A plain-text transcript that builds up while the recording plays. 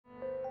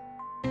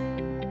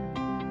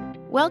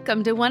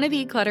Welcome to Wanna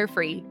Be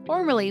Clutter-Free,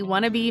 formerly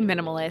Wanna Be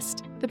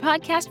Minimalist, the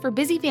podcast for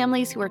busy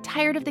families who are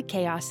tired of the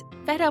chaos,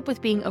 fed up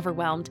with being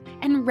overwhelmed,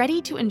 and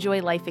ready to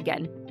enjoy life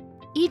again.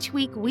 Each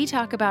week, we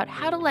talk about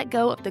how to let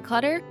go of the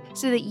clutter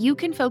so that you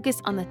can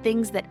focus on the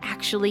things that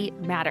actually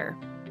matter.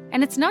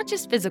 And it's not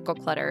just physical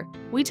clutter.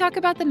 We talk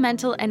about the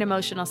mental and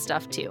emotional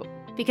stuff too,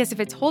 because if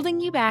it's holding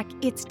you back,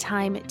 it's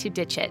time to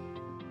ditch it.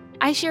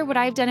 I share what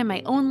I've done in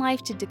my own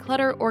life to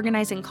declutter,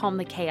 organize, and calm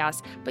the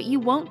chaos, but you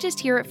won't just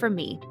hear it from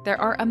me. There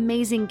are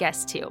amazing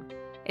guests too.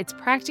 It's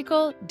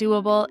practical,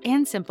 doable,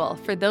 and simple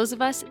for those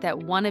of us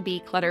that want to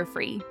be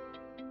clutter-free.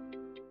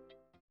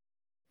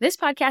 This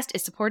podcast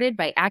is supported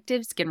by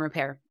Active Skin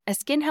Repair, a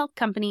skin health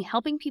company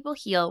helping people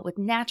heal with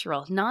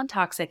natural,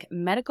 non-toxic,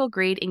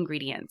 medical-grade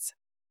ingredients.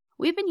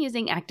 We've been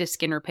using Active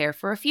Skin Repair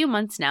for a few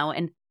months now,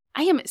 and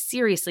I am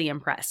seriously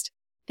impressed.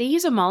 They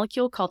use a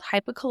molecule called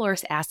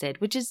hypochlorous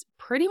acid, which is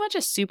pretty much a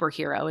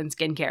superhero in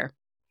skincare.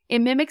 It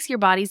mimics your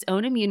body's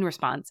own immune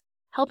response,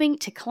 helping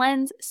to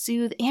cleanse,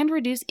 soothe, and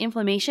reduce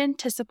inflammation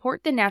to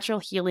support the natural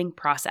healing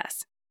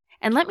process.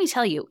 And let me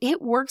tell you,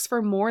 it works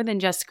for more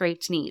than just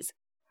scraped knees.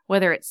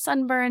 Whether it's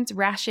sunburns,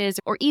 rashes,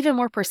 or even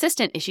more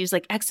persistent issues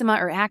like eczema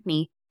or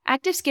acne,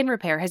 Active Skin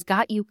Repair has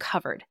got you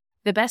covered.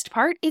 The best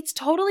part? It's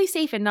totally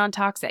safe and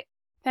non-toxic.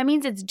 That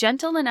means it's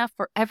gentle enough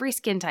for every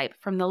skin type,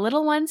 from the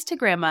little ones to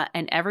grandma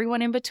and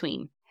everyone in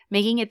between,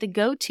 making it the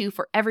go-to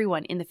for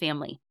everyone in the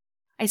family.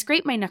 I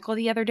scraped my knuckle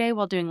the other day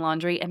while doing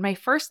laundry, and my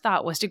first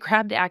thought was to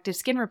grab the Active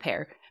Skin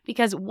Repair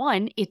because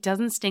 1, it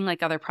doesn't sting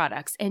like other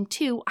products, and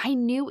 2, I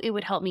knew it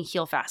would help me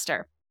heal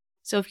faster.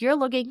 So if you're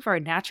looking for a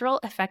natural,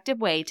 effective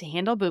way to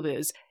handle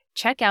boo-boos,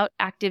 check out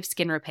Active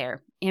Skin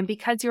Repair. And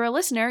because you're a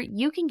listener,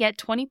 you can get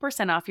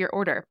 20% off your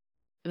order.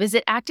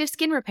 Visit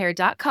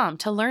ActiveSkinRepair.com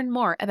to learn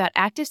more about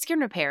Active Skin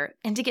Repair,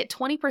 and to get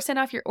 20%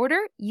 off your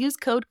order, use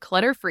code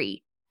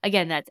CLUTTERFREE.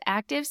 Again, that's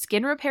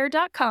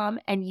ActiveSkinRepair.com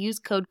and use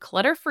code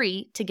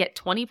CLUTTERFREE to get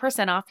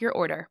 20% off your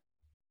order.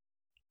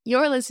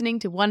 You're listening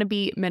to Wanna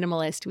Be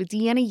Minimalist with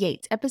Deanna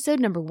Yates, episode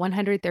number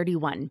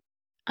 131.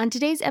 On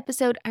today's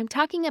episode, I'm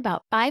talking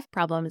about 5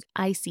 problems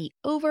I see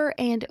over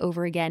and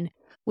over again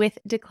with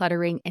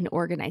decluttering and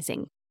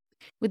organizing.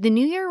 With the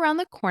new year around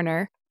the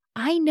corner,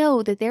 I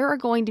know that there are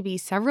going to be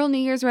several New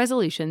Year's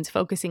resolutions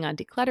focusing on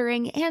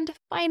decluttering and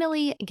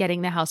finally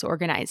getting the house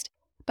organized.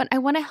 But I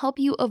want to help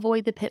you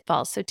avoid the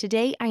pitfalls, so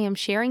today I am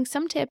sharing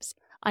some tips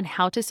on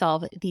how to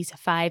solve these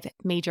 5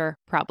 major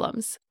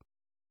problems.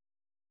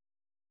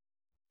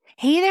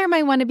 Hey there,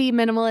 my wannabe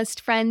minimalist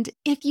friend.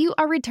 If you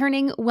are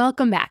returning,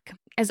 welcome back.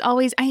 As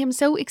always, I am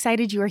so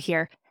excited you are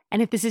here.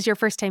 And if this is your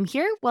first time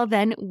here, well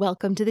then,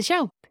 welcome to the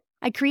show.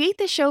 I create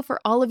this show for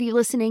all of you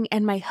listening,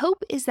 and my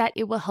hope is that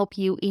it will help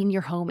you in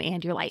your home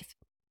and your life.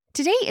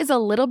 Today is a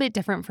little bit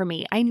different for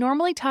me. I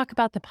normally talk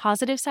about the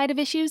positive side of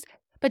issues,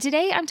 but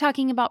today I'm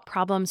talking about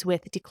problems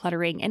with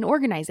decluttering and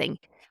organizing.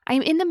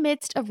 I'm in the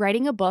midst of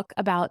writing a book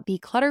about the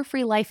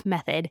clutter-free life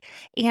method,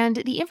 and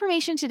the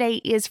information today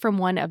is from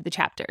one of the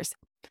chapters.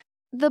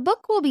 The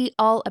book will be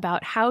all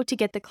about how to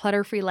get the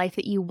clutter-free life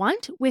that you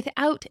want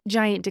without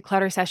giant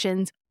declutter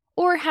sessions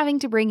or having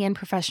to bring in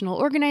professional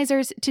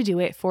organizers to do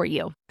it for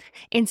you.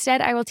 Instead,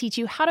 I will teach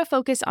you how to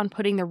focus on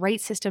putting the right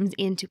systems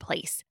into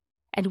place.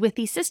 And with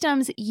these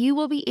systems, you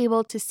will be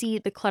able to see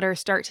the clutter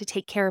start to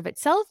take care of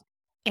itself.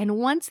 And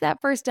once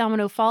that first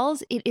domino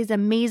falls, it is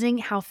amazing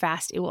how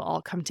fast it will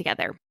all come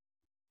together.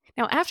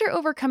 Now, after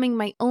overcoming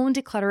my own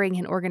decluttering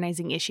and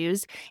organizing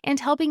issues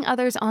and helping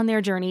others on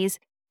their journeys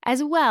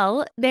as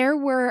well, there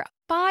were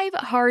 5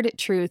 hard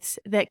truths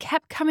that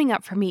kept coming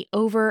up for me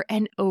over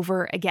and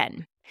over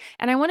again.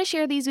 And I want to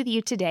share these with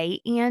you today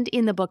and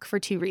in the book for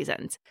 2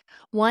 reasons.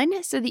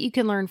 1, so that you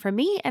can learn from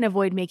me and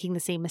avoid making the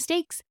same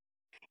mistakes.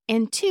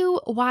 And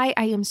 2, why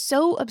I am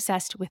so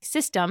obsessed with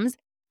systems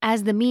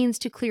as the means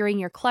to clearing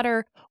your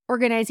clutter,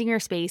 organizing your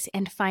space,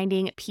 and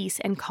finding peace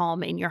and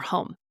calm in your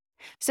home.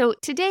 So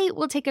today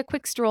we'll take a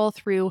quick stroll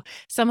through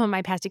some of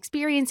my past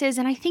experiences,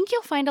 and I think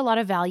you'll find a lot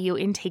of value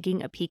in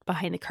taking a peek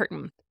behind the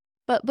curtain.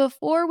 But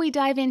before we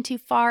dive in too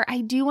far,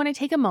 I do want to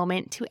take a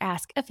moment to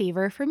ask a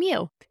favor from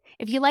you.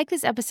 If you like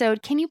this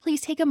episode, can you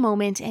please take a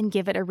moment and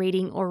give it a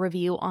rating or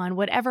review on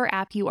whatever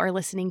app you are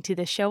listening to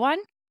this show on?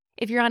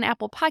 If you're on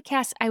Apple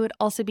Podcasts, I would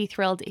also be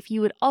thrilled if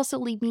you would also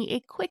leave me a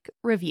quick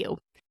review.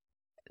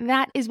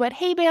 That is what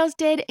Hay Bales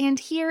did, and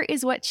here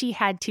is what she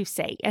had to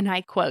say, and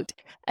I quote,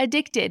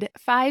 "Addicted,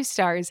 5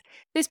 stars.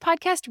 This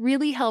podcast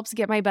really helps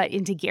get my butt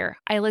into gear.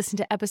 I listened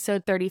to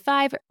episode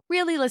 35,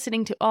 really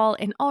listening to all,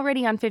 and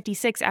already on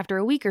 56 after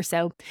a week or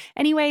so.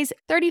 Anyways,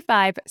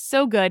 35,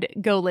 so good,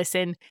 go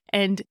listen,"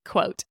 end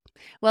quote.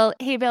 Well,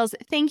 Hay Bales,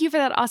 thank you for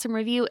that awesome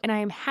review, and I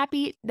am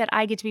happy that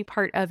I get to be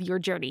part of your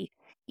journey,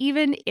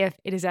 even if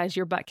it is as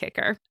your butt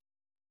kicker.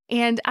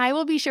 And I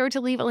will be sure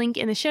to leave a link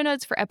in the show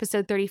notes for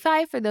episode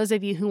 35 for those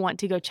of you who want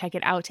to go check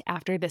it out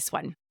after this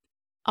one.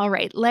 All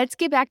right, let's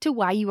get back to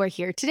why you are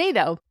here today,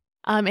 though.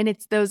 And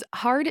it's those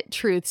hard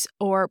truths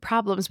or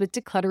problems with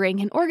decluttering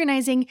and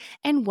organizing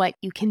and what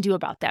you can do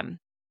about them.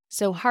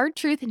 So hard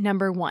truth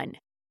number 1,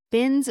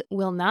 bins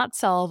will not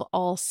solve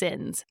all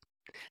sins.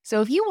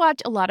 So if you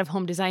watch a lot of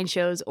home design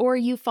shows or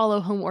you follow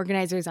home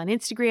organizers on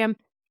Instagram,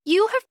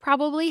 you have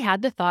probably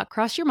had the thought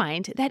cross your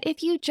mind that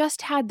if you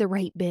just had the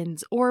right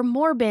bins or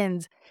more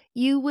bins,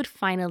 you would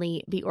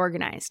finally be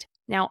organized.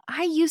 Now,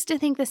 I used to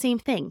think the same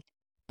thing,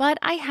 but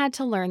I had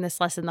to learn this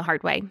lesson the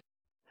hard way.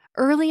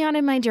 Early on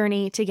in my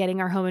journey to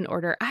getting our home in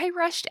order, I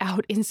rushed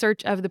out in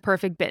search of the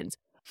perfect bins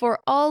for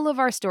all of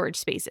our storage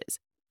spaces.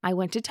 I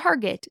went to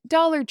Target,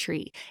 Dollar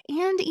Tree,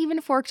 and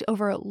even forked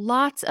over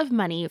lots of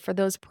money for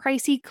those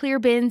pricey clear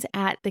bins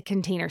at the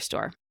Container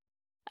Store.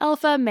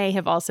 Alpha may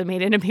have also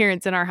made an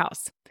appearance in our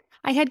house.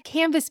 I had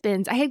canvas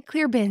bins, I had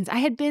clear bins, I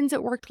had bins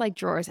that worked like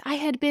drawers, I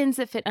had bins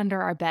that fit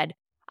under our bed.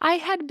 I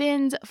had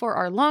bins for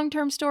our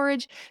long-term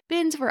storage,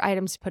 bins for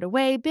items to put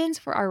away, bins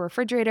for our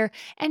refrigerator,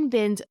 and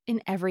bins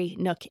in every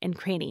nook and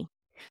cranny.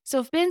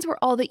 So if bins were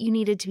all that you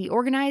needed to be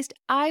organized,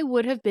 I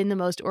would have been the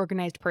most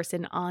organized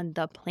person on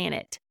the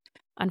planet.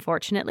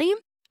 Unfortunately,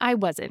 I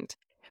wasn't.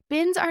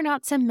 Bins are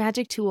not some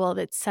magic tool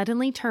that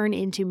suddenly turn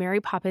into Mary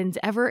Poppins'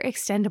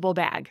 ever-extendable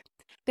bag.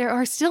 There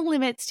are still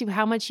limits to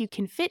how much you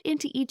can fit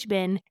into each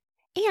bin,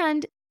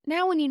 and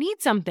now when you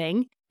need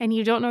something and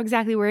you don't know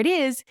exactly where it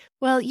is,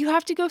 well, you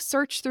have to go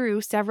search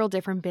through several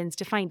different bins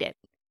to find it.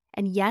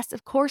 And yes,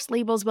 of course,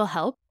 labels will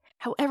help.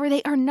 However,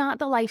 they are not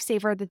the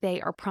lifesaver that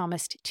they are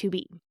promised to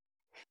be.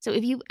 So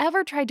if you've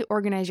ever tried to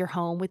organize your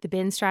home with the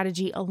bin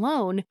strategy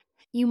alone,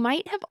 you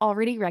might have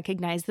already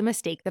recognized the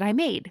mistake that I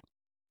made.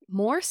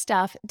 More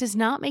stuff does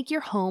not make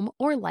your home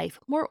or life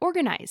more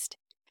organized.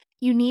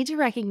 You need to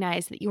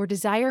recognize that your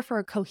desire for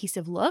a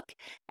cohesive look,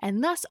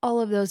 and thus all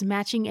of those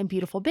matching and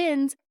beautiful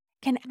bins,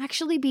 can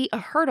actually be a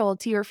hurdle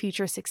to your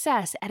future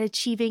success at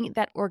achieving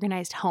that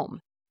organized home.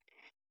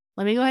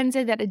 Let me go ahead and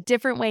say that a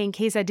different way in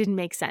case that didn't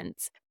make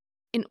sense.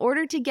 In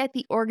order to get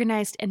the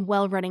organized and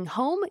well-running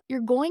home,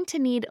 you're going to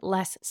need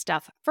less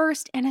stuff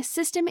first and a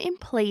system in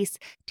place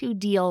to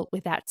deal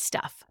with that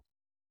stuff.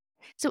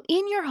 So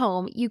in your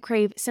home, you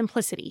crave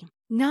simplicity,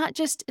 not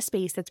just a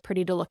space that's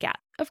pretty to look at.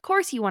 Of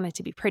course you want it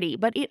to be pretty,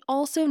 but it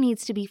also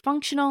needs to be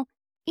functional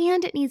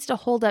and it needs to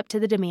hold up to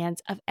the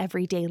demands of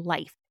everyday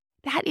life.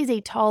 That is a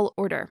tall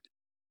order.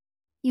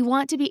 You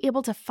want to be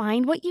able to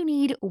find what you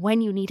need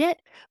when you need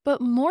it, but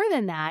more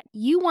than that,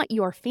 you want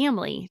your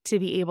family to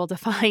be able to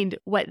find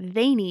what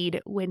they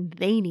need when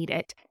they need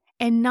it,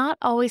 and not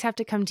always have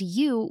to come to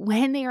you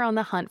when they are on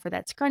the hunt for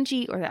that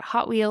scrunchie or that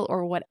Hot Wheel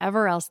or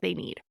whatever else they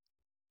need.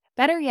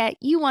 Better yet,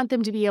 you want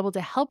them to be able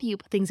to help you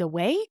put things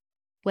away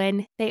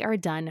when they are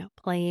done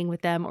playing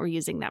with them or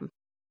using them.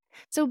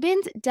 So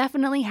bins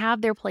definitely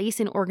have their place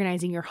in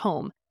organizing your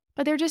home,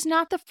 but they're just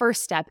not the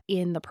first step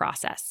in the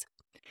process.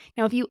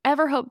 Now, if you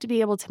ever hope to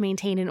be able to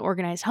maintain an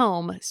organized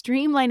home,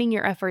 streamlining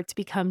your efforts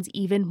becomes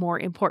even more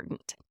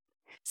important.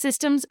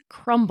 Systems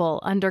crumble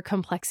under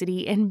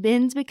complexity and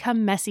bins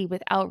become messy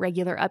without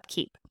regular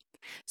upkeep.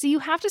 So you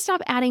have to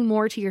stop adding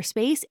more to your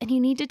space and you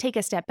need to take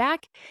a step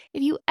back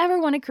if you ever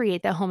want to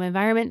create the home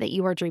environment that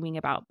you are dreaming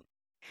about.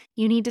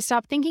 You need to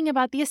stop thinking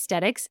about the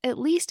aesthetics, at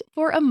least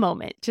for a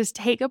moment. Just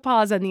take a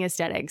pause on the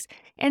aesthetics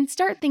and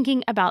start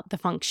thinking about the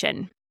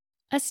function.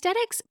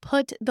 Aesthetics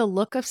put the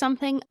look of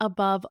something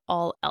above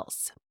all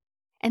else.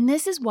 And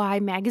this is why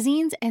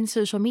magazines and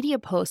social media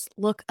posts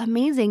look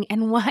amazing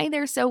and why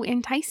they're so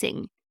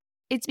enticing.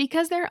 It's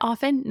because they're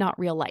often not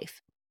real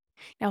life.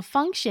 Now,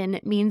 function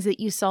means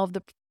that you solve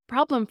the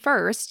problem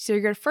first. So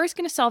you're first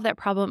going to solve that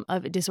problem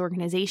of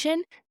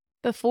disorganization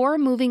before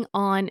moving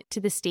on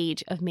to the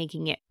stage of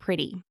making it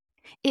pretty.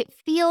 It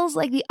feels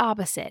like the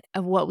opposite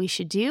of what we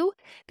should do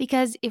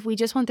because if we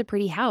just want the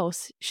pretty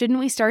house, shouldn't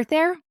we start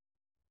there?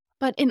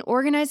 But an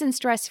organized and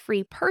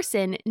stress-free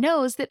person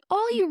knows that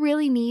all you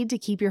really need to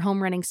keep your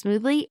home running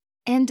smoothly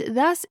and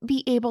thus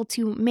be able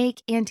to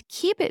make and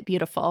keep it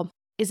beautiful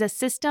is a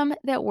system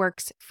that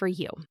works for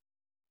you.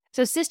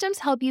 So systems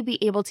help you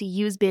be able to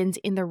use bins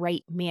in the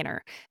right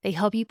manner. They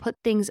help you put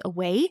things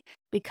away,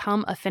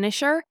 become a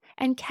finisher,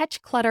 and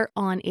catch clutter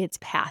on its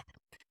path.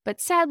 But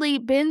sadly,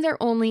 bins are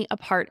only a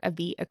part of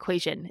the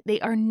equation. They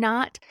are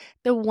not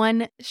the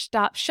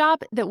one-stop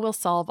shop that will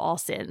solve all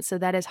sins. So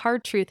that is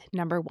hard truth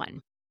number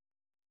one.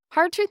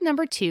 Hard truth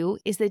number two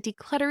is that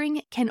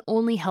decluttering can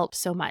only help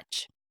so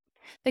much.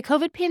 The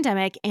COVID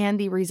pandemic and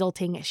the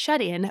resulting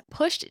shut-in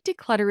pushed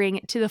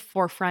decluttering to the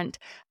forefront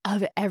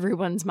of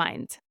everyone's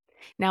minds.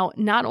 Now,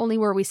 not only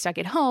were we stuck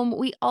at home,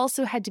 we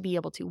also had to be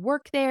able to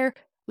work there,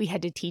 we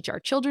had to teach our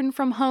children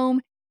from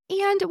home,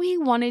 and we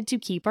wanted to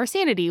keep our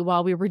sanity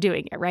while we were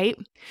doing it, right?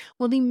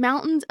 Well, the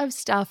mountains of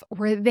stuff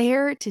were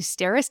there to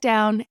stare us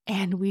down,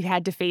 and we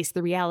had to face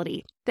the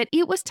reality that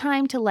it was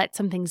time to let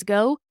some things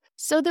go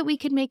so that we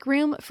could make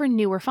room for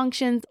newer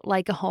functions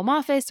like a home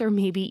office or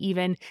maybe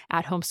even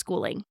at-home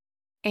schooling.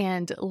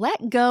 And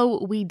let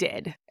go we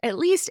did, at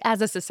least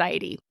as a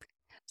society.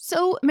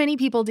 So many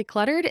people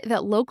decluttered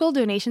that local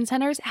donation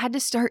centers had to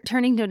start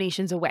turning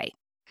donations away.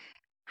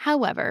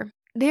 However,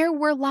 there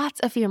were lots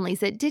of families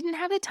that didn't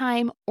have the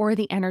time or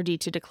the energy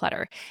to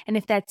declutter. And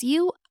if that's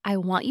you, I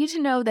want you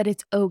to know that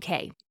it's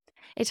okay.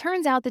 It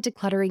turns out that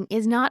decluttering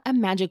is not a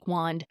magic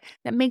wand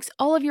that makes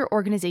all of your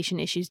organization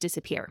issues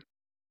disappear.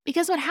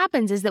 Because what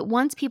happens is that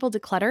once people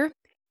declutter,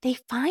 they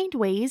find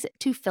ways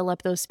to fill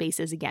up those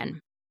spaces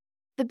again.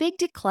 The big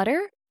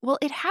declutter, well,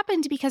 it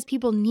happened because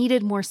people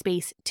needed more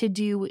space to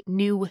do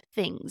new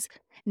things,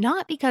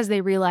 not because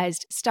they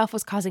realized stuff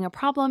was causing a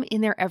problem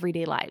in their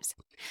everyday lives.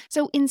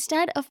 So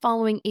instead of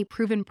following a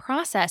proven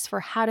process for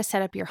how to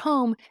set up your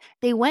home,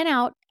 they went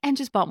out and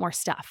just bought more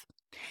stuff.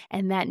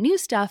 And that new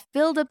stuff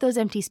filled up those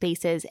empty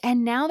spaces,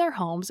 and now their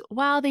homes,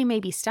 while they may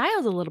be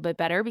styled a little bit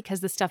better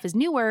because the stuff is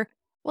newer,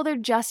 well, they're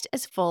just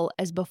as full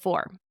as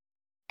before.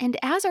 And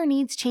as our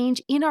needs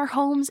change in our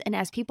homes and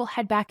as people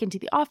head back into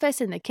the office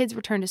and the kids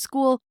return to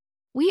school,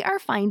 we are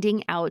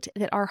finding out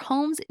that our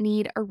homes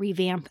need a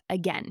revamp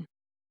again.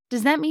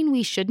 Does that mean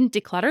we shouldn't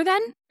declutter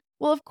then?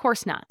 Well, of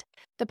course not.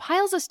 The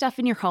piles of stuff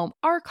in your home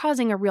are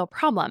causing a real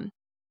problem.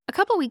 A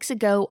couple weeks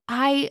ago,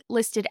 I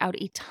listed out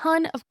a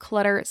ton of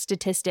clutter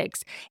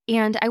statistics,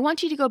 and I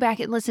want you to go back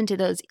and listen to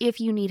those if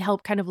you need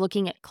help kind of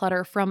looking at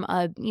clutter from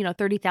a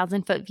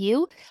 30,000 foot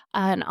view.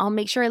 And I'll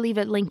make sure I leave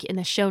a link in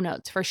the show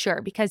notes for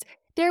sure, because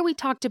there we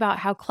talked about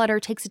how clutter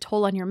takes a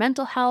toll on your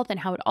mental health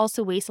and how it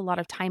also wastes a lot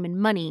of time and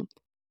money.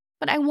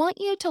 But I want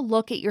you to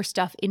look at your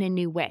stuff in a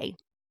new way.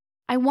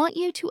 I want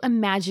you to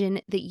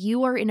imagine that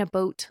you are in a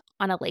boat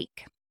on a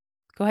lake.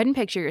 Go ahead and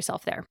picture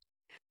yourself there.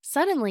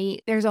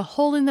 Suddenly, there's a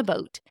hole in the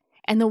boat,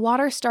 and the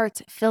water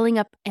starts filling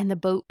up and the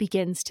boat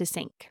begins to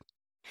sink.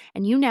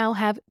 And you now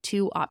have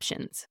two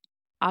options.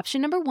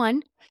 Option number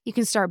one, you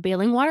can start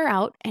bailing water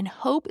out and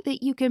hope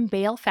that you can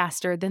bail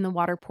faster than the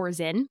water pours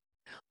in.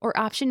 Or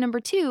option number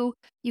two,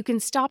 you can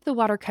stop the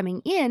water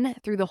coming in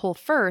through the hole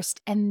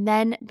first and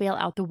then bail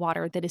out the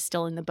water that is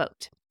still in the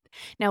boat.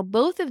 Now,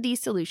 both of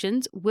these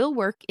solutions will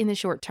work in the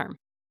short term.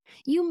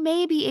 You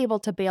may be able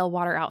to bail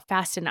water out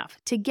fast enough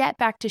to get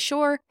back to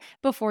shore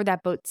before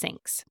that boat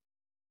sinks.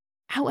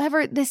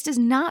 However, this does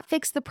not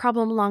fix the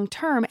problem long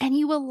term, and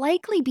you will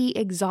likely be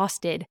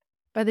exhausted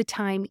by the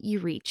time you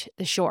reach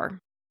the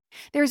shore.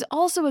 There's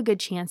also a good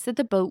chance that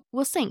the boat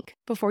will sink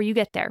before you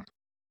get there.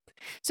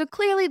 So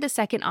clearly, the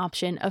second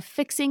option of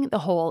fixing the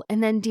hole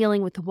and then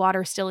dealing with the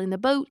water still in the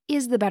boat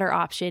is the better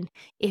option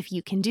if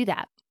you can do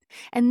that.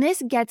 And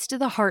this gets to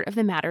the heart of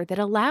the matter that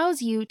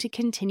allows you to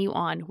continue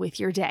on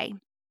with your day.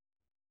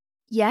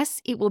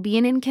 Yes, it will be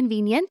an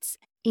inconvenience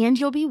and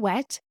you'll be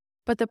wet,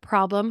 but the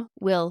problem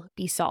will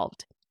be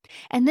solved.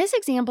 And this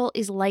example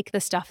is like the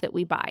stuff that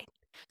we buy.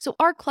 So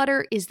our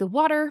clutter is the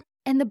water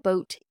and the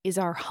boat is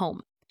our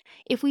home.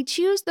 If we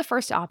choose the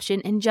first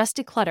option and just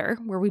declutter,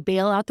 where we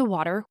bail out the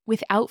water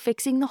without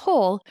fixing the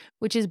hole,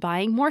 which is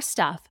buying more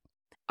stuff,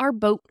 our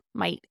boat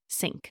might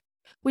sink,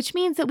 which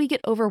means that we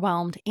get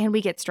overwhelmed and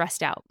we get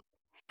stressed out.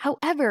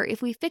 However,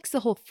 if we fix the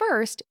hole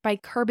first by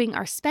curbing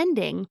our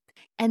spending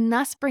and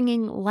thus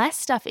bringing less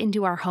stuff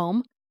into our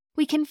home,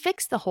 we can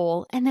fix the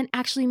hole and then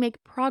actually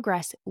make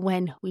progress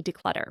when we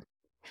declutter.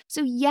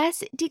 So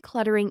yes,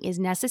 decluttering is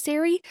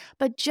necessary,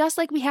 but just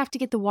like we have to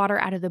get the water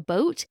out of the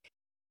boat,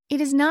 it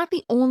is not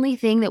the only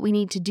thing that we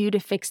need to do to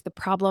fix the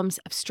problems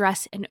of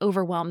stress and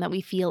overwhelm that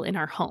we feel in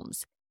our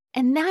homes.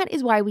 And that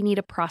is why we need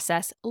a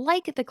process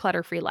like the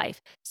Clutter-Free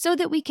Life, so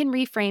that we can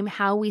reframe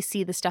how we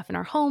see the stuff in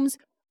our homes,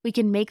 we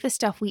can make the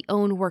stuff we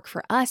own work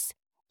for us,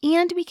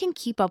 and we can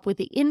keep up with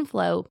the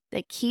inflow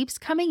that keeps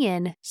coming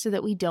in so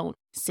that we don't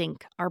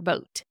sink our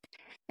boat.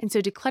 And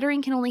so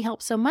decluttering can only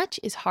help so much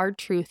is hard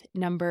truth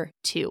number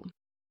 2.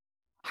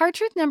 Hard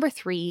truth number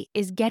 3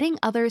 is getting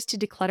others to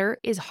declutter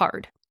is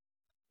hard.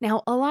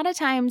 Now, a lot of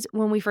times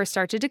when we first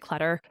start to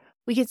declutter,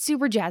 we get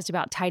super jazzed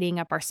about tidying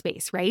up our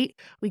space, right?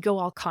 We go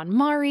all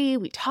KonMari,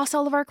 we toss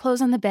all of our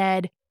clothes on the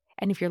bed,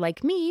 and if you're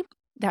like me,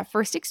 that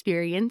first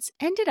experience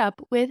ended up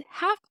with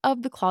half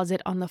of the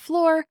closet on the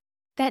floor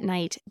that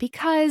night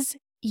because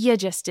you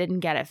just didn't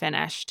get it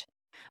finished.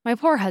 My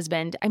poor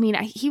husband,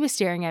 he was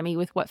staring at me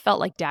with what felt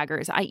like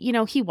daggers.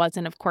 He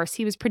wasn't, of course.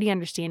 He was pretty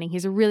understanding.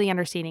 He's a really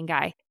understanding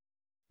guy.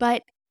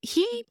 But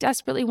he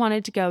desperately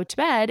wanted to go to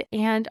bed,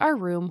 and our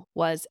room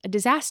was a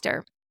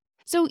disaster.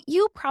 So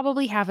you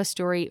probably have a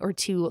story or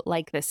two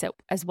like this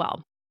as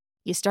well.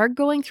 You start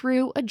going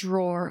through a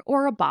drawer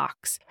or a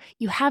box.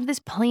 You have this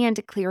plan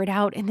to clear it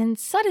out, and then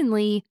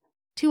suddenly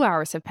 2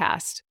 hours have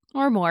passed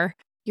or more.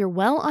 You're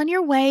well on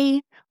your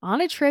way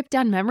on a trip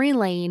down memory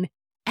lane,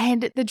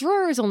 and the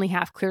drawer is only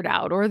half cleared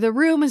out, or the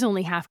room is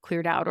only half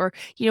cleared out, or,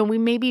 we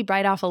maybe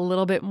bite off a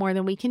little bit more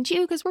than we can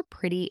chew because we're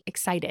pretty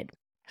excited.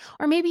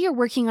 Or maybe you're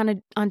working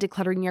on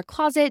decluttering your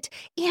closet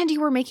and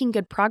you were making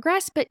good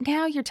progress, but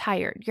now you're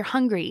tired, you're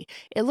hungry.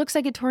 It looks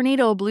like a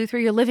tornado blew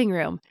through your living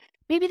room.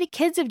 Maybe the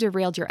kids have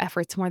derailed your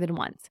efforts more than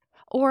once.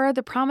 Or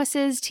the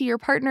promises to your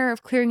partner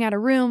of clearing out a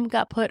room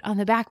got put on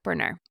the back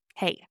burner.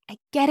 Hey, I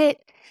get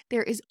it.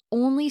 There is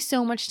only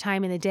so much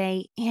time in the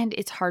day and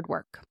it's hard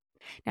work.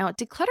 Now,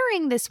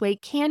 decluttering this way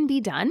can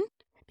be done.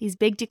 These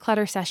big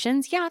declutter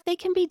sessions, they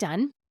can be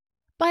done,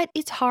 but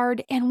it's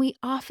hard and we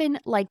often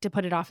like to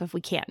put it off if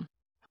we can.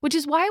 Which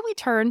is why we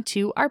turn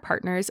to our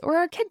partners or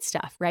our kids'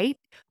 stuff, right?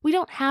 We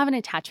don't have an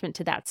attachment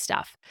to that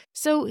stuff,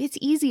 so it's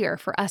easier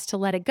for us to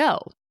let it go.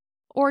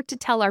 Or to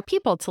tell our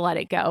people to let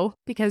it go,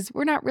 because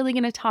we're not really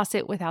going to toss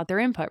it without their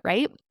input,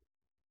 right?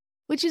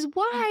 Which is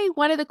why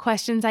one of the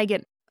questions I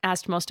get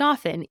asked most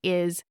often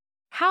is,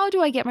 how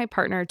do I get my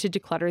partner to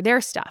declutter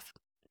their stuff?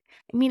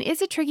 I mean,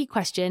 it's a tricky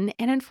question,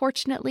 and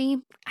unfortunately,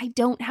 I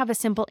don't have a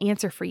simple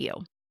answer for you.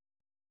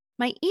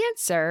 My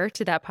answer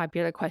to that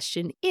popular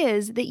question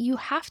is that you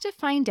have to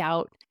find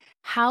out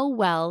how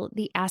well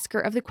the asker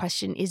of the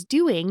question is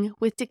doing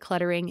with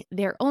decluttering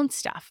their own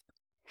stuff.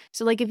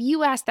 So, like if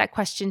you ask that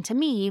question to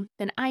me,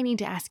 then I need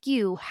to ask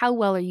you, how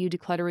well are you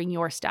decluttering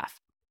your stuff?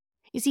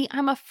 You see,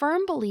 I'm a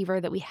firm believer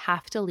that we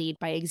have to lead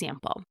by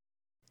example.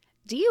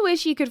 Do you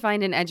wish you could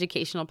find an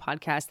educational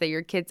podcast that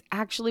your kids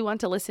actually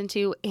want to listen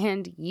to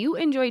and you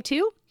enjoy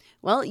too?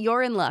 Well,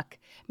 you're in luck.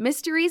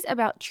 Mysteries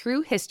About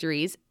True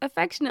Histories,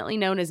 affectionately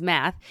known as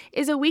Math,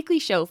 is a weekly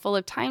show full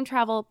of time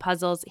travel,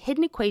 puzzles,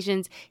 hidden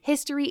equations,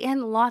 history,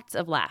 and lots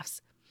of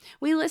laughs.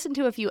 We listened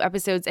to a few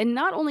episodes, and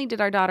not only did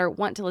our daughter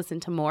want to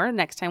listen to more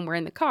next time we're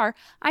in the car,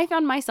 I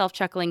found myself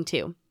chuckling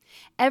too.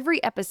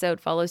 Every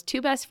episode follows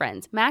two best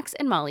friends, Max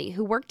and Molly,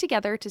 who work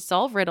together to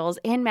solve riddles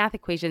and math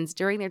equations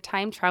during their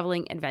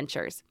time-traveling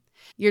adventures.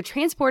 You're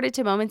transported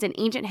to moments in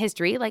ancient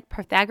history like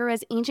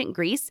Pythagoras' ancient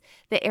Greece,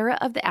 the era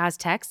of the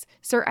Aztecs,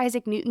 Sir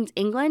Isaac Newton's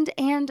England,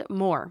 and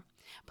more.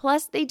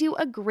 Plus, they do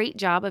a great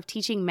job of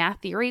teaching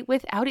math theory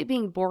without it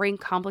being boring,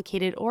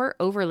 complicated, or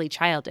overly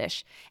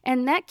childish.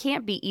 And that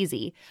can't be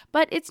easy,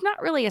 but it's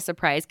not really a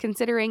surprise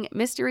considering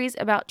Mysteries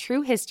About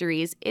True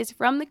Histories is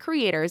from the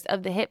creators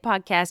of the hit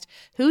podcast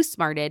Who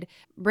Smarted,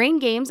 Brain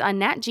Games on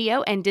Nat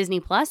Geo and Disney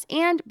Plus,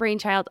 and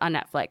Brainchild on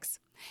Netflix.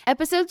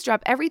 Episodes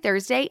drop every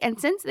Thursday, and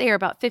since they are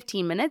about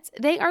 15 minutes,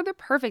 they are the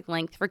perfect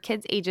length for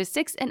kids ages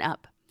 6 and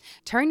up.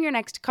 Turn your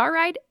next car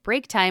ride,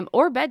 break time,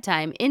 or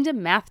bedtime into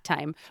math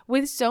time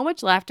with so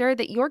much laughter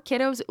that your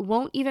kiddos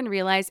won't even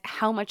realize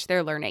how much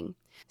they're learning.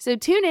 So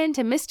tune in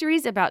to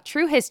Mysteries About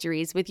True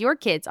Histories with your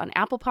kids on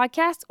Apple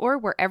Podcasts or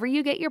wherever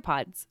you get your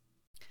pods.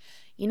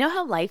 You know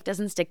how life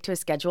doesn't stick to a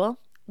schedule?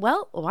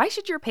 Well, why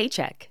should your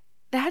paycheck?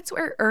 That's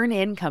where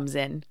EarnIn comes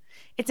in.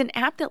 It's an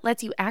app that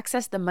lets you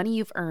access the money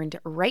you've earned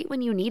right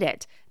when you need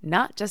it,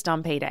 not just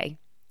on payday.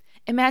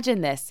 Imagine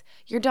this.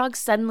 Your dog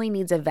suddenly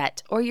needs a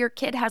vet, or your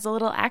kid has a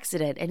little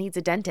accident and needs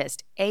a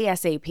dentist,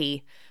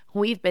 ASAP.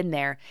 We've been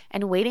there,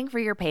 and waiting for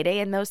your payday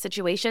in those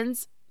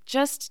situations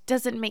just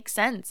doesn't make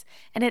sense,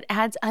 and it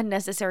adds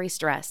unnecessary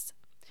stress.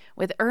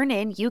 With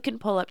EarnIn, you can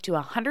pull up to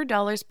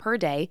 $100 per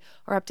day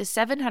or up to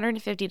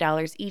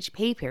 $750 each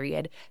pay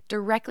period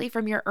directly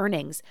from your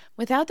earnings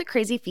without the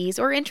crazy fees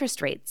or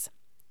interest rates.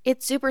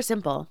 It's super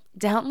simple.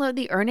 Download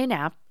the EarnIn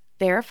app,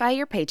 verify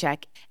your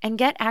paycheck, and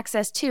get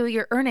access to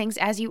your earnings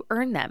as you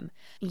earn them.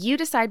 You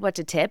decide what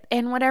to tip,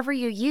 and whatever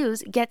you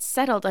use gets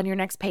settled on your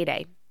next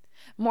payday.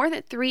 More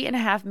than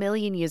 3.5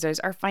 million users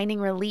are finding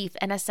relief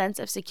and a sense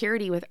of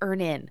security with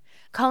EarnIn,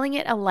 calling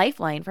it a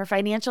lifeline for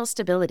financial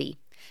stability.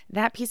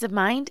 That peace of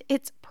mind,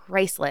 it's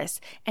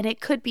priceless, and it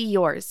could be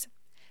yours.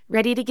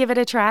 Ready to give it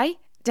a try?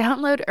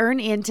 Download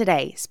EarnIn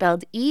today,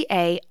 spelled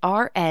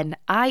EARNIN,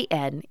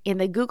 in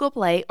the Google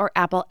Play or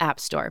Apple App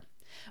Store.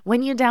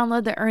 When you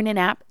download the EarnIn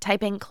app,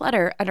 type in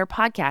Clutter under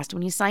podcast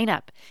when you sign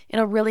up.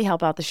 It'll really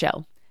help out the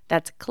show.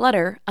 That's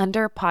Clutter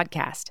under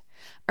podcast.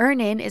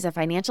 EarnIn is a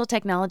financial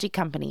technology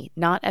company,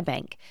 not a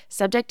bank.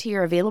 Subject to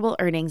your available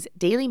earnings,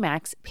 daily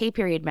max, pay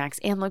period max,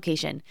 and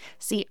location.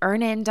 See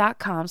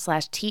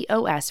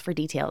earnin.com/TOS for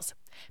details.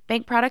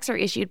 Bank products are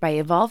issued by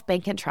Evolve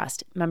Bank and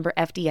Trust, member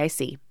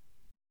FDIC.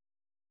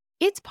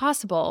 It's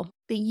possible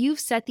that you've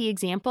set the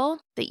example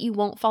that you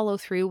won't follow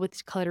through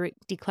with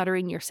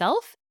decluttering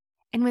yourself.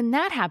 And when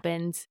that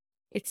happens,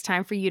 it's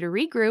time for you to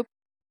regroup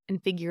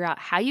and figure out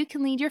how you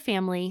can lead your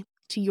family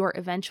to your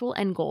eventual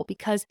end goal,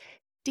 because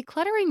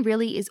decluttering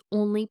really is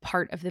only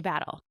part of the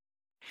battle.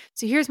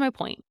 So here's my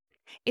point.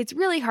 It's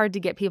really hard to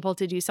get people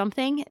to do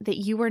something that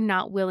you are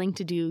not willing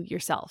to do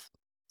yourself.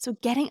 So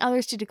getting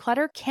others to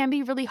declutter can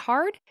be really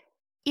hard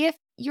if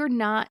you're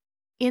not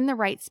in the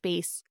right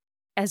space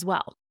as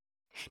well.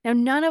 Now,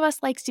 none of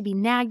us likes to be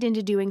nagged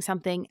into doing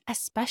something,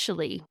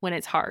 especially when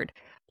it's hard,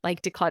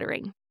 like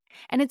decluttering.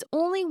 And it's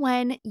only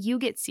when you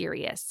get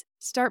serious,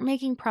 start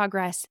making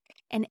progress,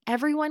 and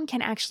everyone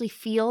can actually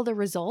feel the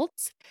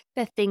results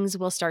that things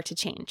will start to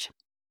change.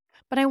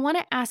 But I want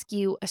to ask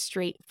you a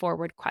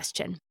straightforward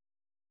question.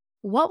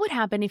 What would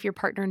happen if your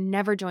partner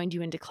never joined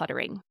you in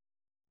decluttering?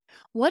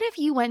 What if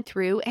you went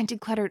through and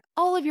decluttered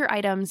all of your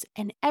items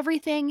and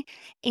everything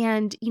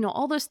and,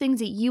 all those things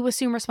that you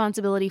assume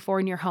responsibility for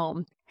in your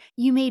home?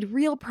 You made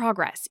real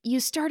progress. You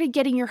started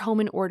getting your home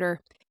in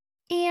order,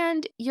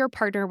 and your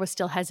partner was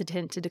still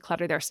hesitant to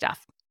declutter their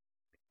stuff.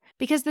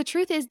 Because the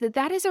truth is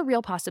that is a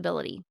real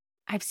possibility.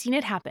 I've seen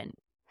it happen,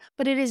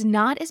 but it is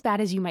not as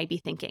bad as you might be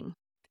thinking.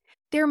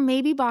 There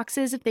may be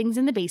boxes of things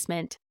in the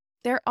basement,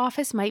 their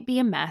office might be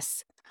a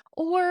mess,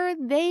 or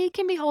they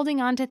can be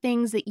holding on to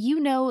things that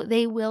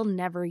they will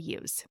never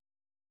use.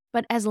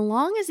 But as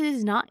long as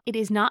it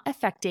is not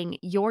affecting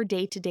your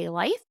day-to-day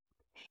life,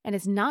 and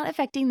it's not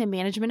affecting the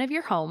management of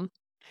your home,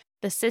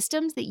 the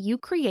systems that you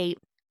create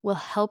will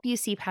help you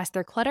see past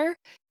their clutter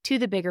to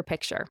the bigger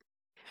picture.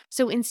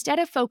 So instead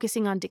of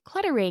focusing on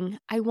decluttering,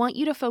 I want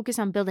you to focus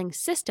on building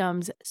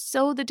systems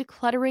so the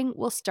decluttering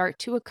will start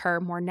to occur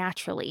more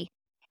naturally.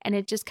 And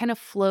it just kind of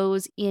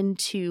flows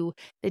into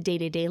the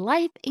day-to-day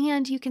life,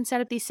 and you can set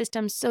up these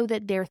systems so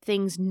that their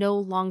things no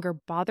longer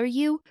bother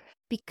you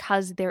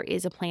because there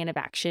is a plan of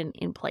action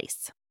in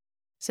place.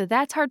 So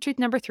that's hard truth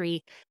number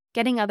 3.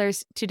 Getting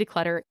others to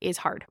declutter is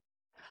hard.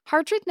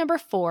 Hard truth number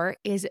 4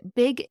 is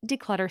big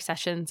declutter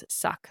sessions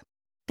suck.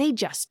 They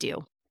just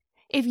do.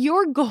 If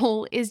your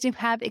goal is to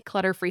have a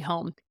clutter-free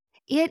home,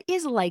 it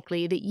is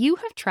likely that you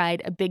have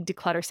tried a big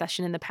declutter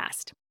session in the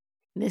past.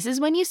 This is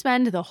when you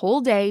spend the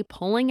whole day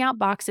pulling out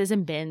boxes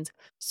and bins,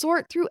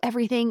 sort through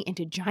everything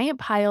into giant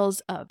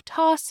piles of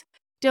toss,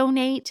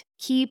 donate,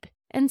 keep,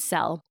 and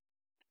sell.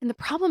 And the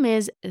problem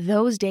is,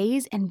 those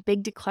days and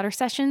big declutter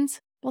sessions,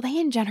 well, they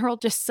in general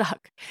just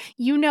suck.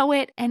 You know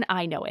it, and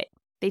I know it.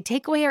 They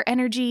take away our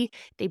energy,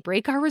 they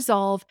break our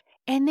resolve,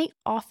 and they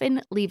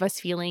often leave us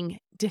feeling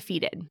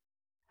defeated.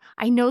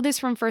 I know this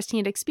from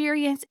firsthand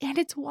experience, and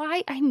it's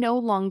why I no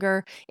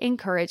longer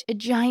encourage a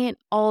giant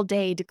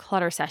all-day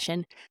declutter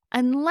session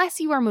unless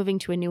you are moving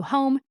to a new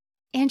home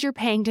and you're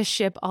paying to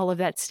ship all of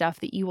that stuff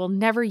that you will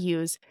never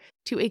use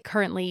to a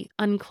currently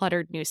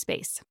uncluttered new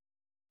space.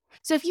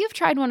 So if you've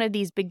tried one of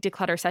these big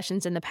declutter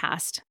sessions in the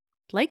past,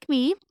 like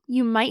me,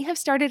 you might have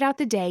started out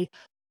the day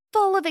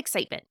full of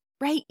excitement,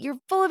 right? You're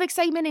full of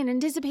excitement and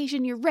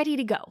anticipation. You're ready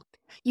to go.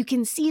 You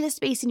can see the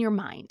space in your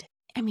mind.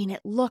 I mean,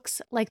 it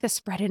looks like the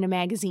spread in a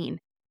magazine.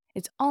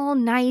 It's all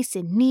nice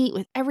and neat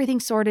with everything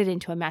sorted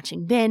into a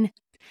matching bin.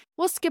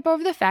 We'll skip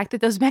over the fact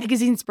that those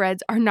magazine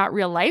spreads are not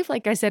real life,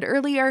 like I said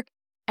earlier,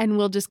 and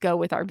we'll just go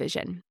with our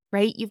vision,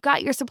 right? You've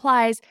got your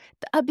supplies,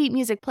 the upbeat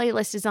music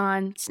playlist is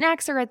on,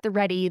 snacks are at the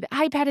ready, the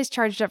iPad is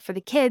charged up for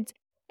the kids,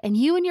 and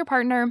you and your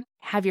partner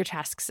have your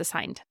tasks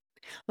assigned.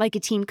 Like a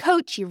team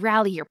coach, you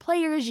rally your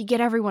players, you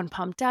get everyone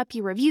pumped up,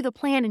 you review the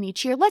plan, and you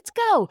cheer, let's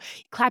go!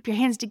 You clap your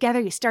hands together,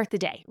 you start the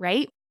day,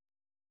 right?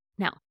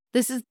 Now,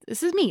 this is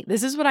me.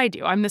 This is what I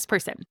do. I'm this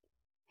person.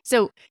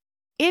 So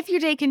if your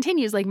day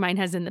continues like mine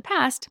has in the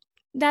past,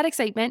 that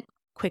excitement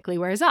quickly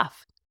wears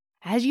off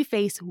as you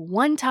face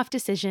one tough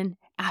decision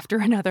after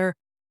another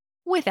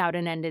without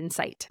an end in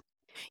sight.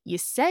 You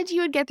said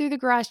you would get through the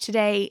garage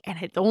today,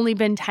 and it's only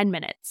been 10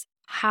 minutes.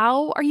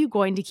 How are you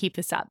going to keep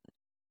this up?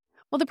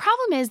 Well, the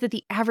problem is that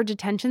the average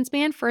attention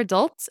span for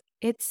adults,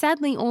 it's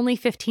sadly only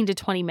 15 to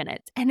 20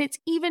 minutes, and it's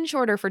even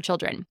shorter for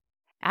children.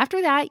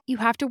 After that, you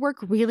have to work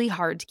really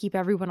hard to keep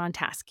everyone on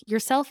task,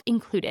 yourself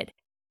included.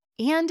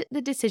 And the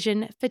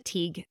decision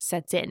fatigue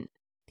sets in.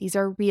 These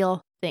are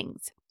real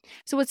things.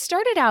 So what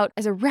started out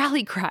as a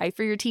rally cry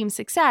for your team's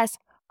success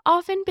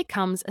often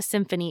becomes a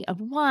symphony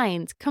of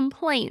whines,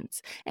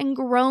 complaints, and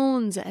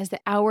groans as the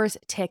hours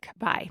tick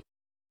by.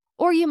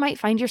 Or you might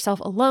find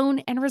yourself alone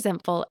and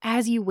resentful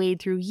as you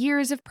wade through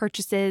years of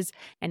purchases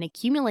and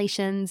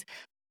accumulations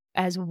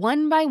as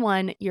one by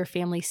one your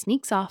family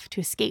sneaks off to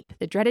escape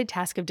the dreaded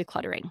task of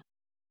decluttering.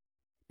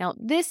 Now,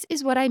 this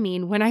is what I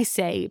mean when I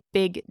say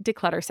big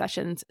declutter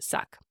sessions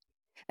suck.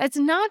 That's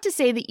not to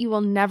say that you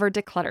will never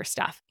declutter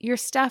stuff. Your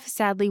stuff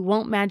sadly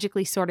won't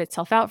magically sort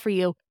itself out for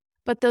you,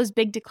 but those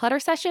big declutter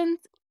sessions,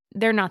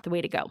 they're not the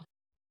way to go.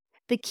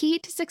 The key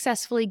to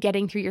successfully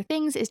getting through your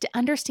things is to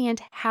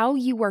understand how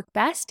you work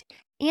best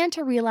and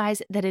to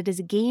realize that it is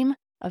a game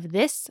of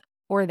this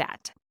or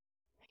that.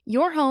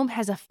 Your home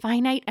has a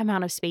finite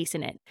amount of space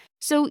in it,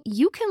 so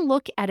you can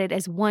look at it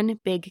as one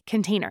big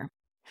container.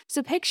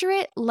 So picture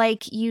it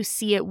like you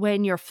see it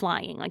when you're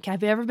flying. Like,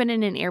 have you ever been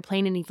in an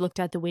airplane and you've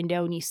looked out the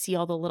window and you see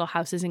all the little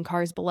houses and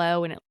cars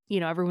below and,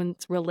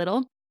 everyone's real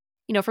little?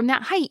 From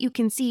that height, you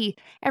can see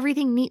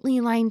everything neatly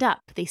lined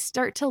up. They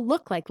start to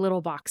look like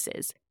little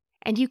boxes.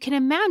 And you can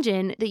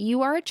imagine that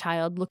you are a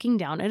child looking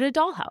down at a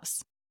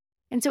dollhouse.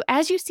 And so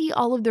as you see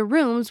all of the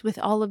rooms with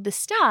all of the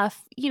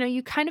stuff,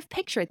 you kind of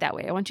picture it that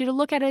way. I want you to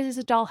look at it as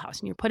a dollhouse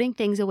and you're putting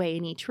things away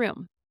in each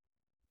room.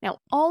 Now,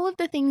 all of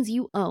the things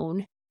you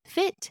own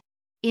fit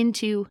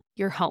into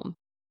your home,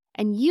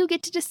 and you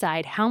get to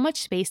decide how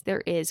much space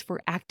there is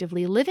for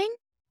actively living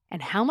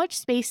and how much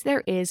space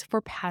there is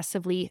for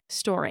passively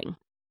storing.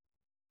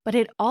 But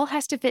it all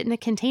has to fit in a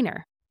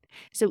container.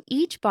 So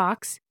each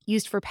box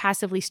used for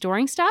passively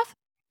storing stuff,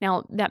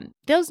 now,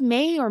 those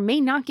may or may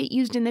not get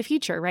used in the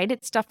future, right?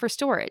 It's stuff for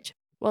storage.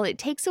 Well, it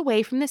takes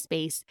away from the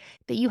space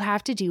that you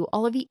have to do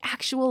all of the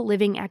actual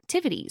living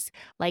activities,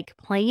 like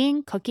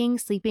playing, cooking,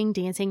 sleeping,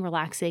 dancing,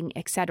 relaxing,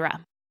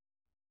 etc.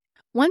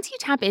 Once you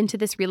tap into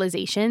this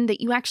realization that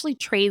you actually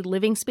trade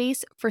living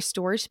space for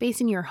storage space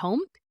in your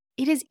home,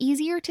 it is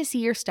easier to see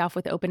your stuff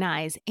with open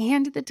eyes,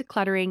 and the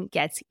decluttering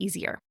gets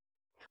easier.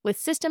 With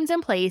systems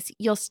in place,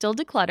 you'll still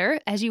declutter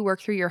as you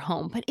work through your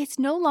home, but it's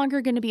no longer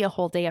going to be a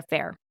whole day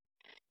affair.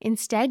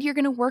 Instead, you're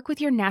going to work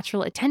with your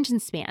natural attention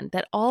span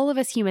that all of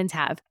us humans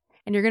have,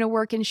 and you're going to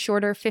work in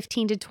shorter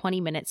 15 to 20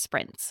 minute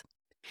sprints.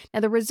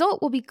 Now, the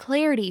result will be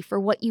clarity for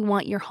what you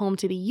want your home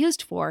to be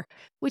used for,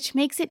 which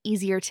makes it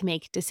easier to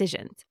make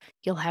decisions.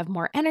 You'll have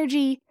more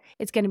energy,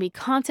 it's going to be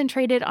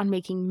concentrated on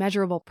making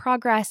measurable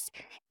progress,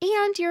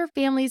 and your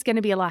family's going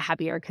to be a lot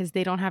happier because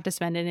they don't have to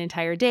spend an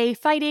entire day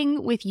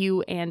fighting with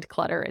you and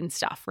clutter and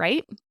stuff,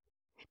 right?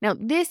 Now,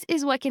 this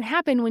is what can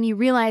happen when you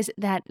realize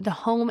that the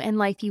home and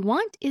life you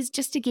want is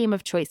just a game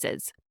of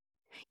choices.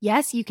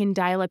 Yes, you can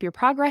dial up your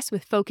progress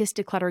with focused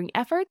decluttering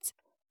efforts,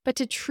 but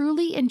to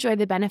truly enjoy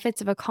the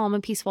benefits of a calm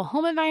and peaceful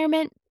home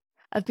environment,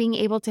 of being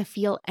able to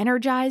feel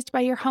energized by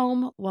your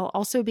home while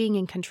also being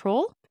in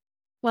control,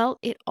 well,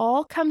 it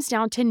all comes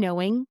down to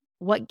knowing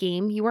what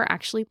game you are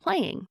actually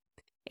playing.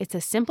 It's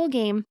a simple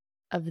game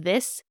of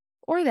this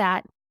or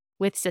that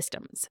with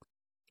systems.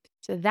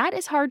 So that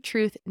is hard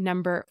truth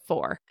number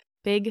 4.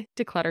 Big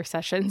declutter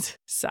sessions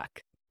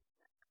suck.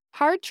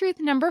 Hard truth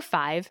number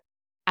 5,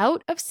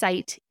 out of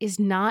sight is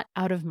not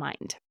out of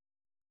mind.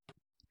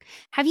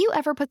 Have you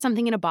ever put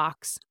something in a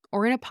box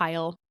or in a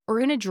pile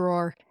or in a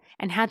drawer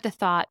and had the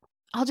thought,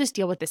 I'll just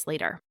deal with this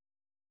later?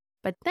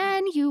 But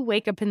then you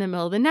wake up in the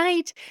middle of the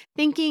night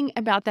thinking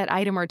about that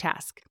item or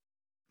task.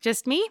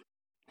 Just me?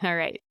 All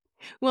right.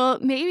 Well,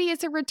 maybe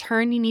it's a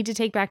return you need to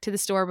take back to the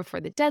store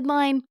before the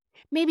deadline.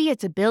 Maybe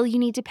it's a bill you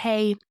need to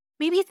pay.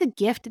 Maybe it's a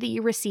gift that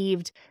you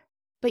received,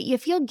 but you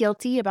feel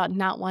guilty about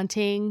not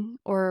wanting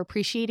or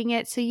appreciating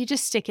it, so you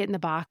just stick it in the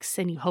box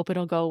and you hope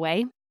it'll go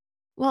away.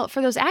 Well,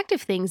 for those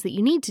active things that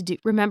you need to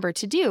remember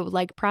to do,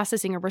 like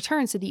processing a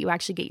return so that you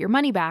actually get your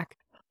money back,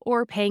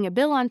 or paying a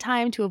bill on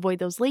time to avoid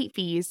those late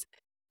fees,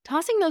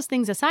 tossing those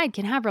things aside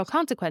can have real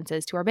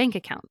consequences to our bank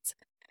accounts.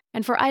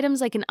 And for items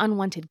like an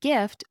unwanted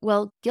gift,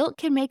 well, guilt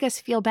can make us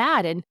feel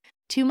bad, and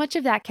too much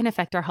of that can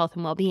affect our health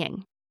and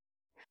well-being.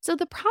 So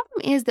the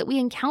problem is that we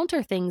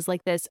encounter things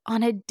like this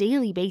on a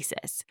daily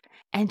basis,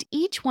 and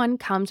each one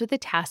comes with a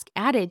task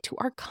added to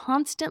our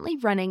constantly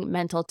running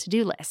mental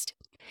to-do list.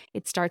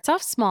 It starts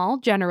off small,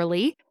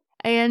 generally,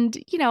 and,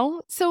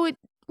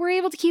 we're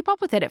able to keep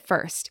up with it at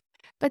first.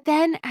 But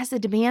then, as the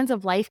demands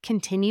of life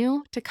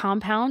continue to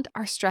compound,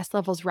 our stress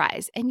levels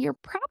rise, and you're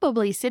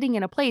probably sitting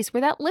in a place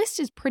where that list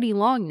is pretty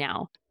long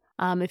now.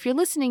 If you're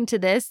listening to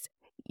this,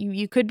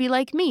 you could be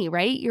like me,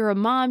 right? You're a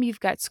mom,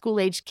 you've got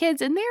school-aged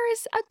kids, and there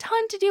is a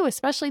ton to do,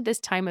 especially this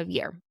time of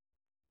year.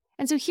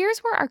 And so here's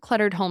where our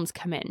cluttered homes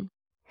come in.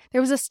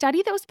 There was a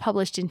study that was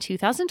published in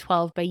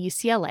 2012 by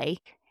UCLA,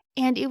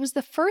 and it was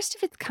the first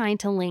of its kind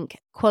to link,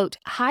 quote,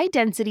 high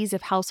densities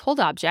of household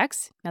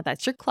objects, now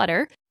that's your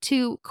clutter,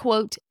 to,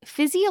 quote,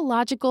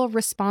 physiological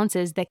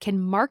responses that can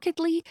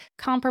markedly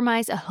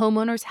compromise a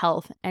homeowner's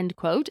health, end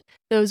quote.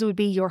 Those would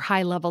be your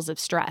high levels of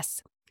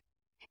stress.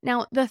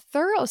 Now, the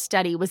thorough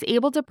study was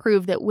able to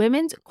prove that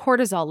women's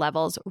cortisol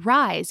levels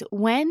rise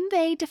when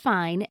they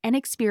define and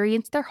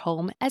experience their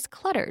home as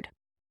cluttered.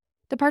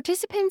 The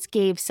participants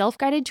gave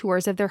self-guided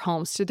tours of their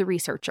homes to the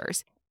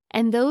researchers,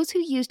 and those who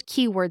used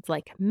keywords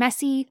like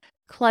messy,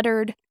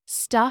 cluttered,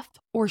 stuff,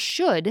 or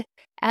should,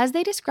 as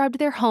they described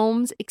their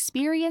homes,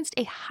 experienced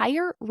a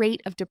higher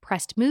rate of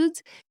depressed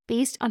moods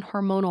based on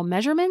hormonal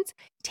measurements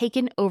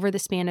taken over the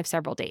span of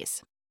several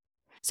days.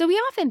 So we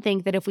often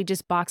think that if we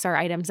just box our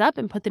items up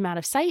and put them out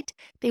of sight,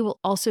 they will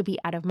also be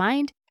out of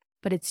mind,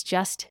 but it's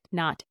just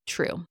not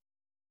true.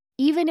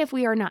 Even if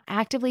we are not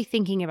actively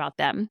thinking about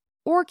them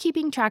or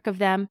keeping track of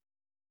them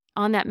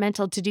on that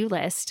mental to-do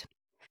list,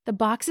 the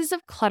boxes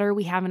of clutter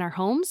we have in our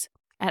homes,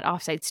 at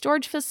offsite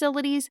storage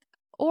facilities,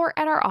 or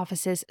at our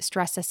offices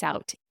stress us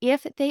out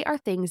if they are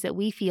things that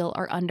we feel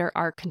are under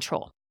our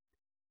control.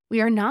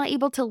 We are not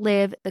able to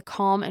live the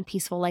calm and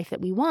peaceful life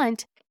that we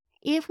want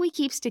if we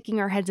keep sticking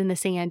our heads in the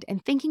sand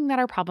and thinking that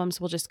our problems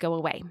will just go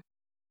away.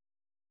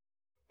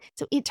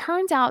 So it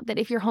turns out that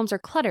if your homes are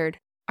cluttered,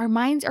 our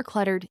minds are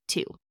cluttered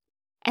too.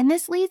 And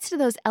this leads to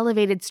those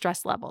elevated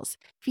stress levels,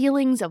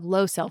 feelings of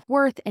low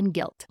self-worth and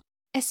guilt,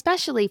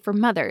 especially for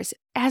mothers.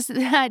 As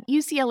that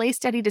UCLA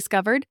study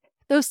discovered,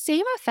 those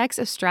same effects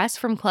of stress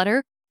from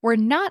clutter were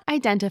not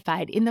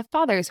identified in the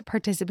fathers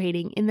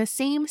participating in the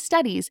same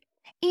studies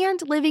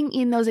and living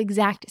in those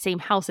exact same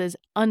houses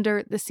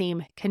under the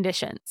same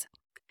conditions.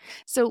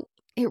 So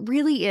it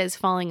really is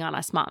falling on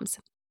us moms.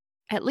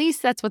 At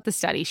least that's what the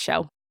studies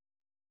show.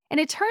 And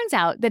it turns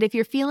out that if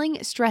you're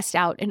feeling stressed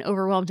out and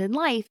overwhelmed in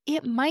life,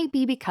 it might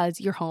be because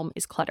your home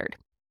is cluttered.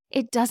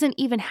 It doesn't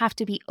even have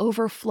to be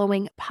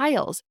overflowing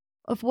piles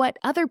of what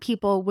other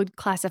people would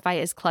classify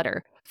as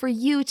clutter for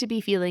you to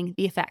be feeling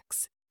the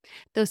effects.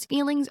 Those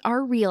feelings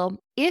are real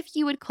if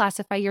you would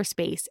classify your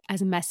space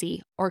as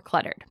messy or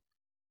cluttered.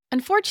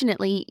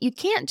 Unfortunately, you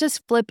can't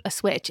just flip a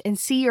switch and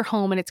see your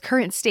home in its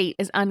current state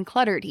as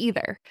uncluttered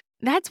either.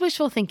 That's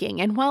wishful thinking,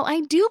 and while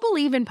I do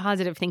believe in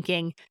positive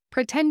thinking,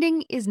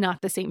 pretending is not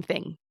the same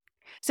thing.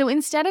 So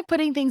instead of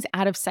putting things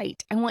out of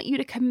sight, I want you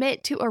to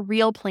commit to a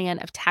real plan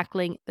of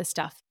tackling the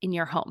stuff in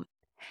your home.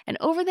 And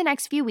over the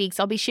next few weeks,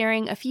 I'll be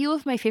sharing a few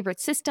of my favorite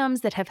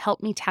systems that have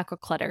helped me tackle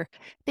clutter,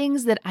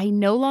 things that I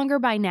no longer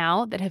buy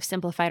now that have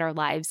simplified our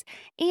lives,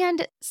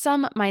 and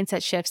some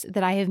mindset shifts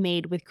that I have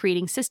made with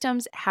creating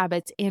systems,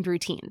 habits, and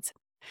routines.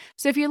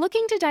 So if you're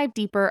looking to dive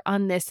deeper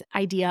on this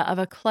idea of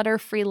a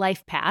clutter-free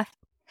life path,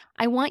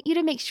 I want you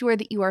to make sure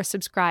that you are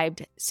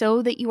subscribed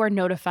so that you are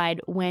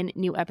notified when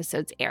new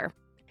episodes air.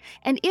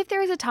 And if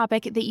there is a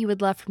topic that you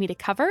would love for me to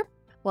cover,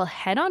 well,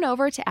 head on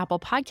over to Apple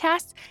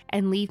Podcasts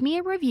and leave me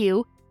a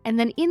review, and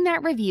then in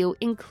that review,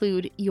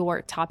 include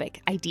your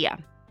topic idea.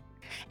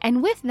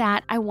 And with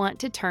that, I want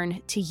to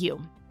turn to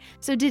you.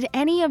 So did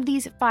any of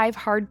these 5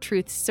 hard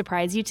truths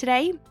surprise you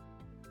today?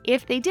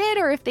 If they did,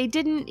 or if they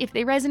didn't, if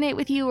they resonate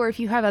with you, or if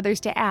you have others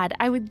to add,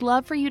 I would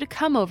love for you to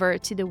come over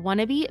to the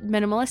Wannabe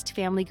Minimalist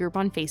Family Group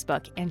on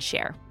Facebook and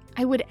share.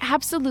 I would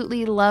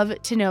absolutely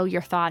love to know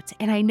your thoughts,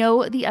 and I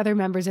know the other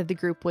members of the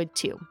group would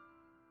too.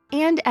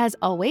 And as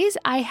always,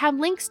 I have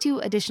links to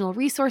additional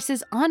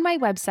resources on my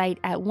website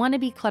at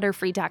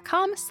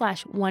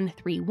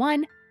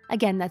wannabeclutterfree.com/131.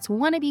 Again, that's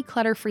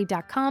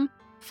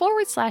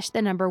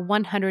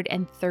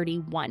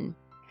wannabeclutterfree.com/131.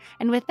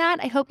 And with that,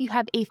 I hope you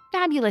have a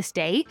fabulous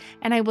day,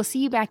 and I will see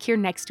you back here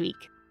next week.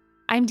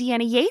 I'm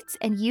Deanna Yates,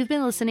 and you've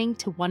been listening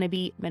to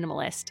Wannabe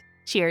Minimalist.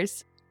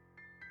 Cheers.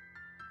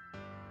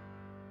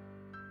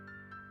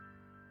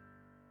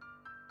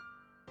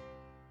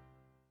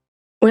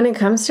 When it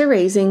comes to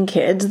raising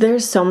kids,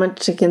 there's so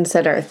much to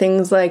consider.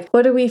 Things like,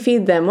 what do we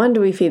feed them? When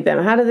do we feed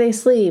them? How do they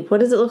sleep?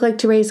 What does it look like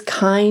to raise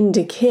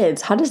kind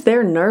kids? How does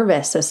their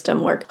nervous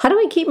system work? How do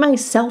I keep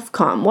myself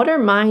calm? What are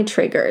my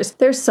triggers?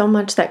 There's so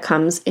much that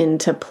comes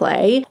into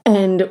play,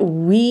 and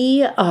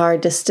we are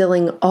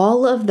distilling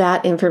all of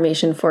that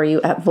information for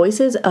you at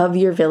Voices of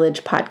Your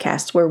Village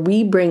podcast, where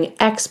we bring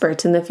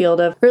experts in the field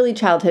of early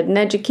childhood and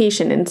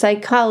education and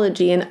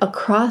psychology and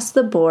across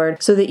the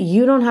board so that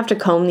you don't have to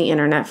comb the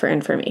internet for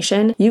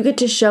information. You get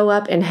to show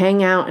up and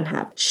hang out and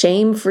have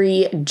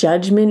shame-free,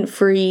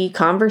 judgment-free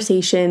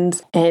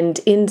conversations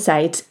and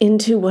insights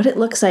into what it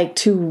looks like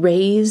to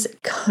raise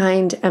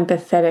kind,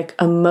 empathetic,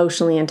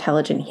 emotionally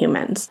intelligent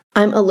humans.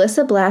 I'm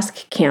Alyssa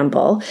Blask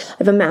Campbell. I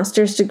have a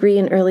master's degree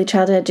in early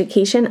childhood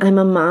education. I'm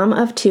a mom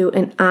of 2,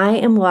 and I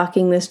am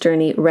walking this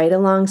journey right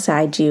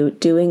alongside you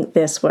doing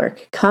this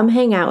work. Come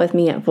hang out with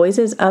me at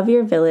Voices of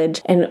Your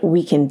Village, and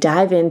we can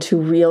dive into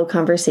real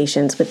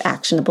conversations with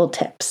actionable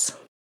tips.